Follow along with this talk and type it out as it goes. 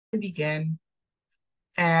Begin,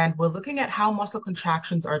 and we're looking at how muscle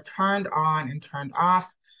contractions are turned on and turned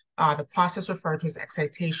off. The process referred to as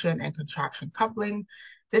excitation and contraction coupling.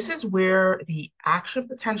 This is where the action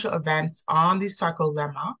potential events on the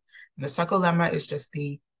sarcolemma, and the sarcolemma is just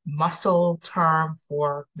the muscle term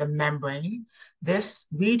for the membrane. This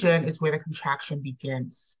region is where the contraction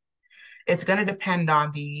begins. It's going to depend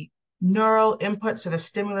on the neural input, so the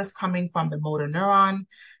stimulus coming from the motor neuron,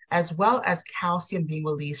 as well as calcium being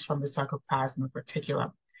released from the sarcoplasmic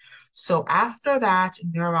reticulum. So after that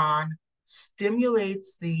neuron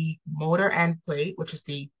stimulates the motor end plate, which is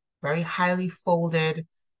the very highly folded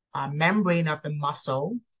membrane of the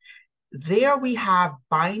muscle, there we have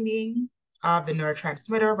binding of the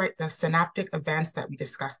neurotransmitter, right? The synaptic events that we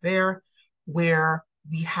discussed there, where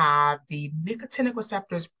we have the nicotinic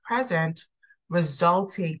receptors present,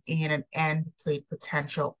 resulting in an end plate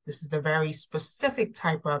potential. This is the very specific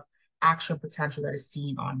type of action potential that is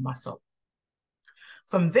seen on muscle.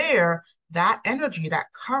 From there, that energy, that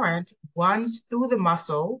current runs through the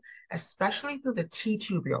muscle, especially through the T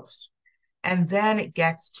tubules, and then it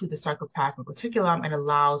gets to the sarcoplasmic reticulum and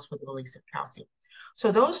allows for the release of calcium.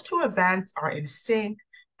 So those two events are in sync,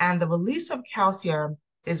 and the release of calcium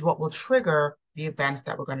is what will trigger the events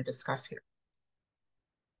that we're going to discuss here.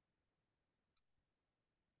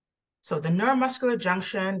 So the neuromuscular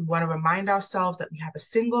junction, we want to remind ourselves that we have a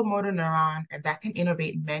single motor neuron, and that can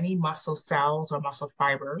innervate many muscle cells or muscle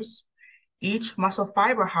fibers. Each muscle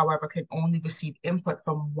fiber, however, can only receive input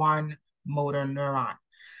from one motor neuron.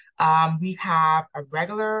 We have a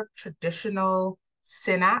regular traditional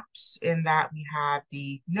synapse in that we have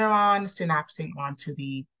the neuron synapsing onto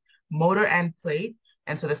the motor end plate.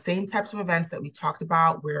 And so the same types of events that we talked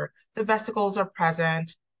about where the vesicles are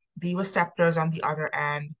present, the receptors on the other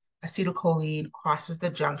end, acetylcholine crosses the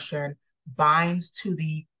junction, binds to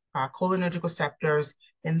the cholinergic receptors.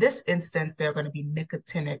 In this instance, they're going to be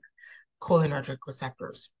nicotinic cholinergic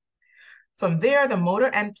receptors. From there, the motor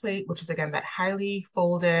end plate, which is again that highly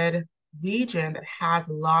folded region that has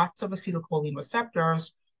lots of acetylcholine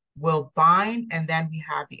receptors, will bind, and then we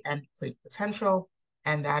have the end plate potential,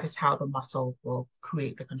 and that is how the muscle will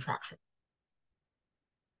create the contraction.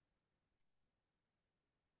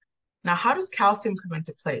 Now, how does calcium come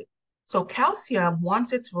into play? So calcium,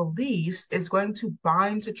 once it's released, is going to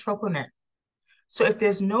bind to troponin. So if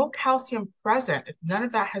there's no calcium present, if none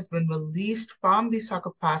of that has been released from the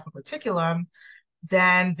sarcoplasmic reticulum,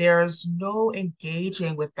 then there's no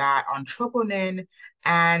engaging with that on troponin,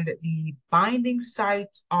 and the binding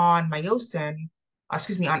sites on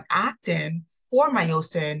on actin for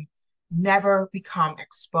myosin never become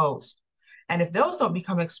exposed. And if those don't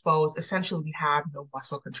become exposed, essentially we have no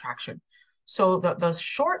muscle contraction. So the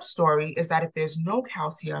short story is that if there's no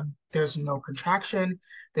calcium, there's no contraction,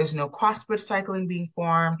 there's no cross-bridge cycling being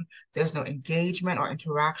formed, there's no engagement or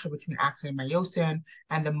interaction between actin and myosin,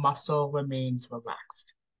 and the muscle remains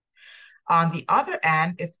relaxed. On the other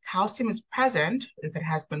end, if calcium is present, if it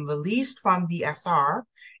has been released from the SR,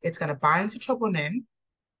 it's going to bind to troponin.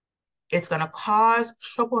 It's going to cause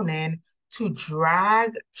troponin to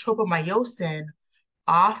drag tropomyosin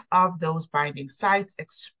off of those binding sites,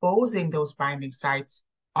 exposing those binding sites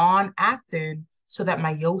on actin so that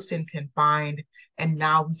myosin can bind. And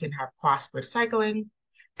now we can have cross-bridge cycling.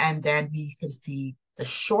 And then we can see the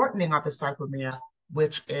shortening of the sarcomere,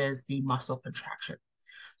 which is the muscle contraction.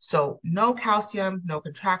 So no calcium, no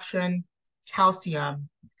contraction, calcium,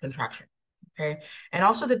 contraction, okay? And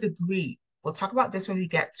also the degree. We'll talk about this when we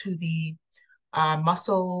get to the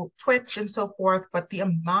muscle twitch and so forth, but the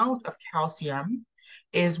amount of calcium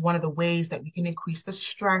is one of the ways that we can increase the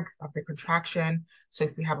strength of the contraction. So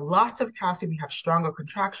if we have lots of calcium, we have stronger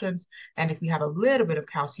contractions. And if we have a little bit of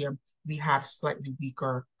calcium, we have slightly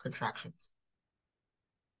weaker contractions.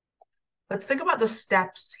 Let's think about the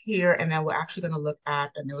steps here, and then we're actually going to look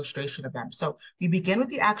at an illustration of them. So we begin with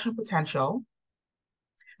the action potential.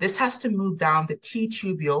 This has to move down the T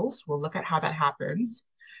tubules. We'll look at how that happens.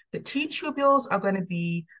 The T tubules are going to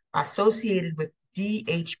be associated with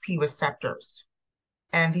DHP receptors.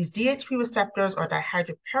 And these DHP receptors, or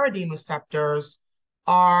dihydropyridine receptors,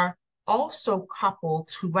 are also coupled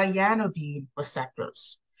to ryanodine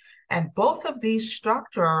receptors. And both of these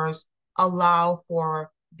structures allow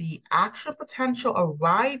for the action potential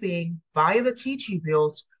arriving via the T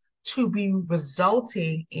tubules to be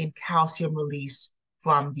resulting in calcium release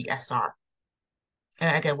from the SR.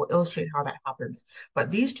 And again, we'll illustrate how that happens.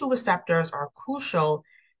 But these two receptors are crucial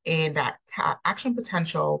in that action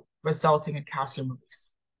potential resulting in calcium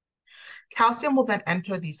release. Calcium will then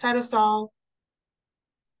enter the cytosol.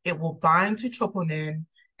 It will bind to troponin,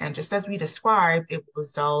 And just as we described, it will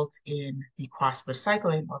result in the cross-bridge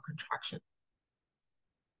cycling or contraction.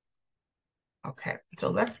 Okay, so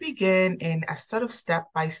let's begin in a sort of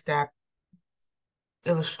step-by-step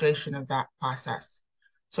illustration of that process.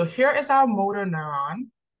 So here is our motor neuron.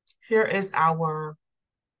 Here is our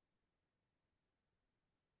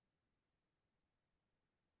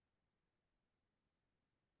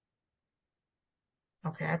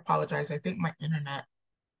okay, I apologize. I think my internet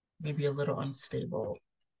may be a little unstable,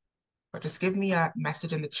 but just give me a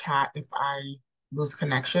message in the chat if I lose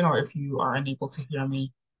connection or if you are unable to hear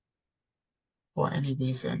me for any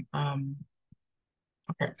reason.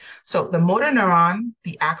 Okay, so the motor neuron,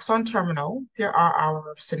 the axon terminal, here are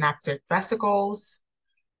our synaptic vesicles.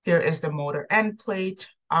 Here is the motor end plate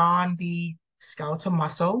on the skeletal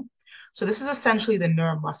muscle. So this is essentially the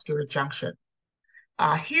neuromuscular junction.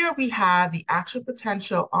 Here we have the action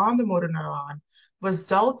potential on the motor neuron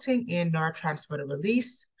resulting in neurotransmitter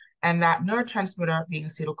release, and that neurotransmitter, being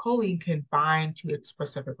acetylcholine, can bind to its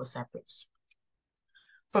specific receptors.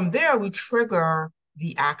 From there, we trigger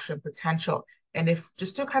the action potential. And if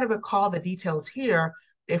just to kind of recall the details here,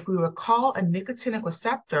 if we recall a nicotinic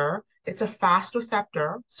receptor, it's a fast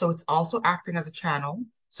receptor, so it's also acting as a channel.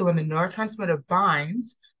 So when the neurotransmitter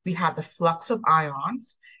binds, we have the flux of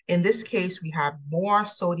ions. In this case, we have more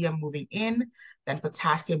sodium moving in than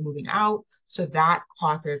potassium moving out. So that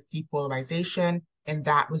causes depolarization, and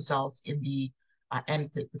that results in the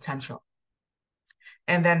end plate potential.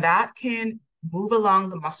 And then that can move along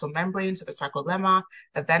the muscle membrane to the sarcolemma,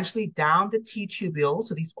 eventually down the T-tubules.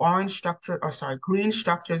 So these orange structure, or sorry, green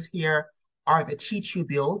structures here are the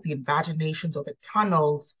T-tubules, the invaginations or the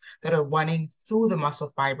tunnels that are running through the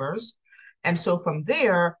muscle fibers. And so from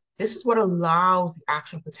there, this is what allows the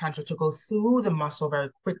action potential to go through the muscle very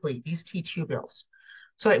quickly, these T-tubules.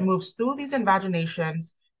 So it moves through these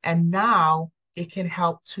invaginations, and now it can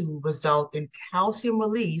help to result in calcium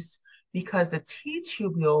release because the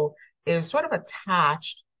T-tubule is sort of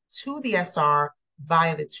attached to the SR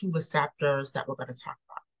via the two receptors that we're going to talk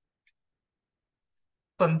about.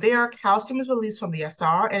 From there, calcium is released from the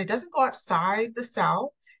SR, and it doesn't go outside the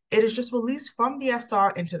cell. It is just released from the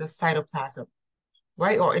SR into the cytoplasm,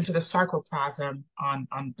 right? Or into the sarcoplasm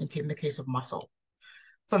in the case of muscle.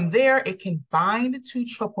 From there, it can bind to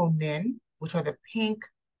troponin, which are the pink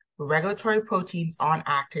regulatory proteins on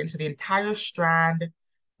actin. So the entire strand,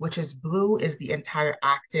 which is blue, is the entire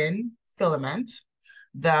actin filament.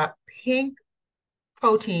 The pink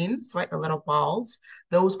proteins, right, the little balls,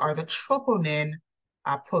 those are the troponin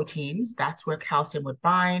proteins. That's where calcium would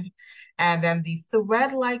bind. And then the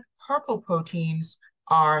thread-like purple proteins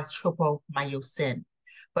are tropomyosin.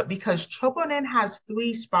 But because troponin has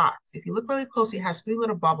three spots, if you look really closely, it has three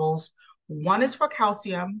little bubbles. One is for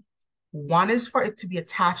calcium, one is for it to be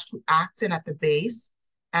attached to actin at the base,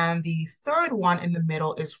 and the third one in the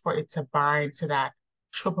middle is for it to bind to that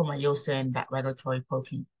tropomyosin, that regulatory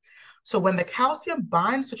protein. So when the calcium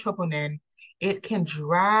binds to troponin, it can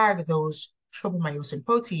drag those tropomyosin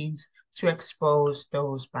proteins to expose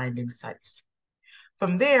those binding sites.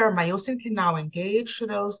 From there, myosin can now engage to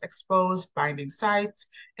those exposed binding sites,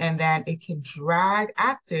 and then it can drag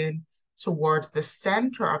actin towards the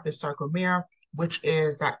center of the sarcomere, which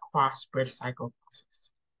is that cross-bridge cycle process.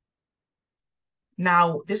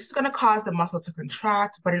 Now, this is going to cause the muscle to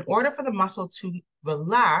contract, but in order for the muscle to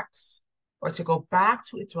relax or to go back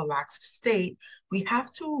to its relaxed state, we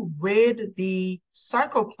have to rid the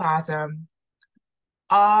sarcoplasm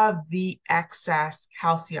of the excess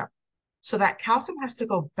calcium. So that calcium has to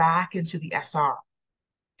go back into the SR.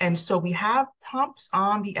 And so we have pumps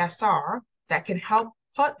on the SR that can help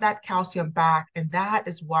put that calcium back, and that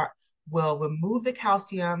is what will remove the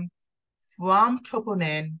calcium from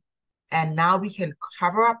troponin, and now we can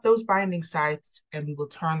cover up those binding sites and we will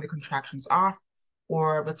turn the contractions off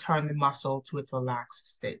or return the muscle to its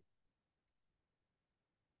relaxed state.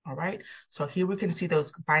 All right, so here we can see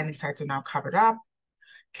those binding sites are now covered up.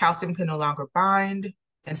 Calcium can no longer bind,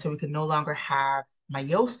 and so we can no longer have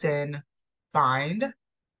myosin bind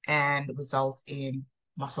and result in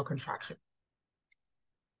muscle contraction.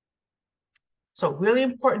 So really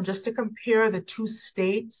important just to compare the two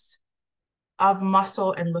states of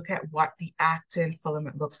muscle and look at what the actin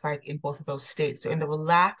filament looks like in both of those states. So in the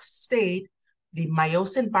relaxed state, the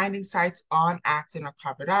myosin binding sites on actin are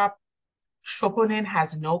covered up. Troponin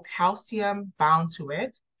has no calcium bound to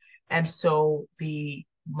it, and so the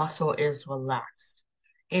muscle is relaxed.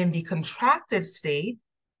 In the contracted state,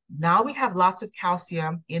 now we have lots of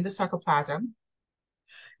calcium in the sarcoplasm.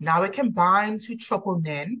 Now it can bind to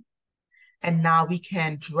troponin, and now we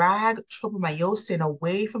can drag tropomyosin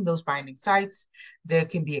away from those binding sites. They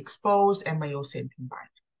can be exposed and myosin can bind.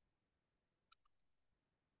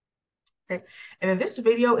 Okay. And then this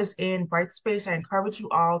video is in Brightspace. I encourage you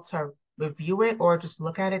all to review it or just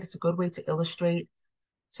look at it. It's a good way to illustrate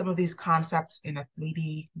some of these concepts in a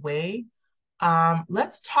 3D way.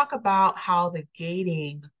 Let's talk about how the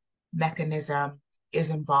gating mechanism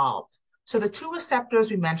is involved. So the two receptors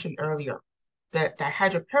we mentioned earlier, the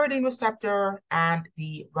dihydropyridine receptor and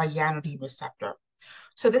the ryanodine receptor.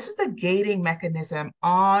 So this is the gating mechanism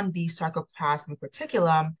on the sarcoplasmic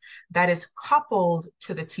reticulum that is coupled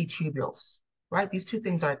to the T-tubules, right? These two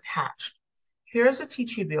things are attached. Here's a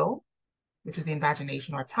T-tubule, which is the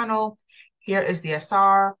invagination or tunnel. Here is the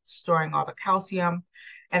SR storing all the calcium.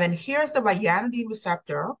 And then here's the ryanodine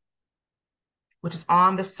receptor, which is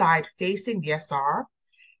on the side facing the SR,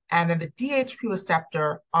 and then the DHP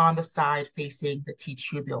receptor on the side facing the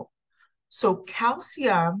T-tubule. So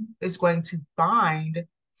calcium is going to bind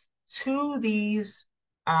to these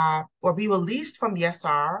or be released from the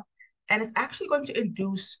SR, and it's actually going to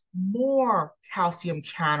induce more calcium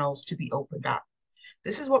channels to be opened up.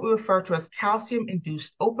 This is what we refer to as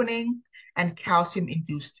calcium-induced opening and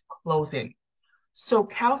calcium-induced closing. So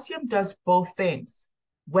calcium does both things.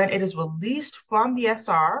 When it is released from the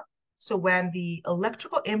SR, so when the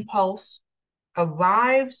electrical impulse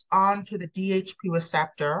arrives onto the DHP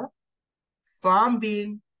receptor from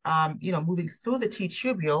being, moving through the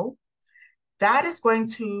T-tubule, that is going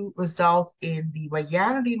to result in the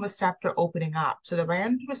ryanodine receptor opening up. So the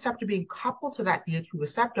ryanodine receptor being coupled to that DHP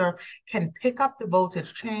receptor can pick up the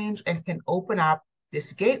voltage change and can open up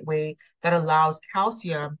this gateway that allows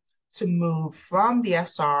calcium to move from the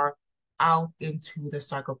SR out into the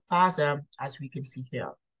sarcoplasm, as we can see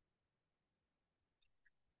here.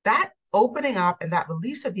 That opening up and that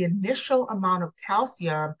release of the initial amount of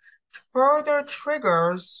calcium further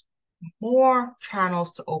triggers more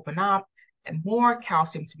channels to open up and more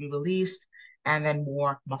calcium to be released, and then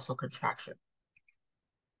more muscle contraction.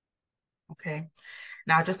 Okay.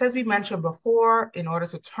 Now, just as we mentioned before, in order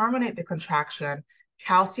to terminate the contraction,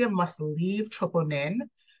 calcium must leave troponin.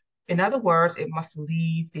 In other words, it must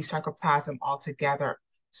leave the sarcoplasm altogether.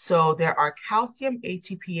 So there are calcium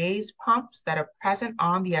ATPase pumps that are present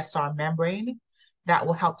on the SR membrane that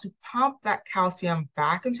will help to pump that calcium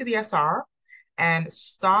back into the SR and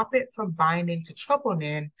stop it from binding to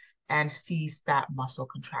troponin and cease that muscle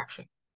contraction.